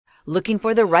Looking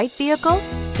for the right vehicle?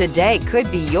 Today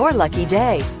could be your lucky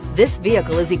day. This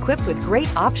vehicle is equipped with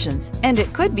great options, and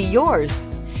it could be yours.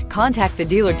 Contact the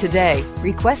dealer today,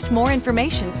 request more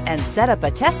information, and set up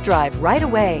a test drive right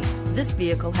away. This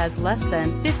vehicle has less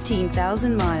than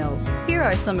 15,000 miles. Here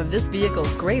are some of this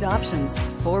vehicle's great options: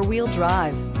 four-wheel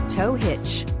drive, tow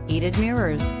hitch, heated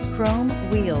mirrors, chrome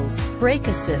wheels, brake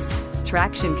assist,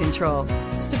 traction control,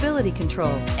 stability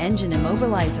control, engine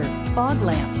immobilizer, fog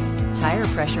lamps, tire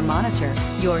pressure monitor.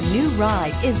 Your new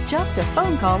ride is just a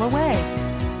phone call away.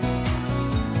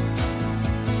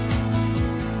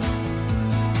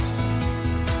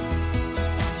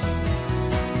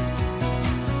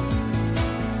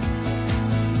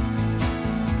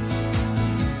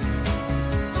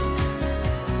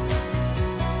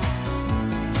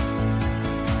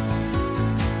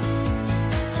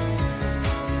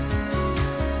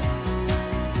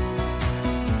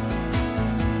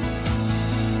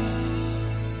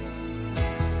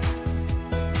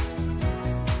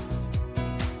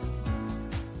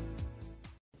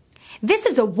 This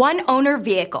is a one-owner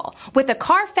vehicle with a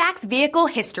Carfax Vehicle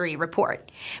History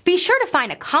Report. Be sure to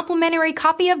find a complimentary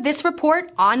copy of this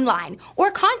report online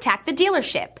or contact the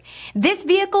dealership. This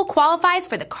vehicle qualifies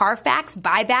for the Carfax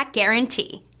Buyback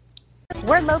Guarantee.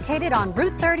 We're located on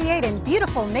Route 38 in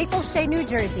beautiful Maple Shade, New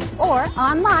Jersey, or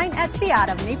online at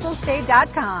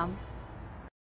fiatofmapleshade.com.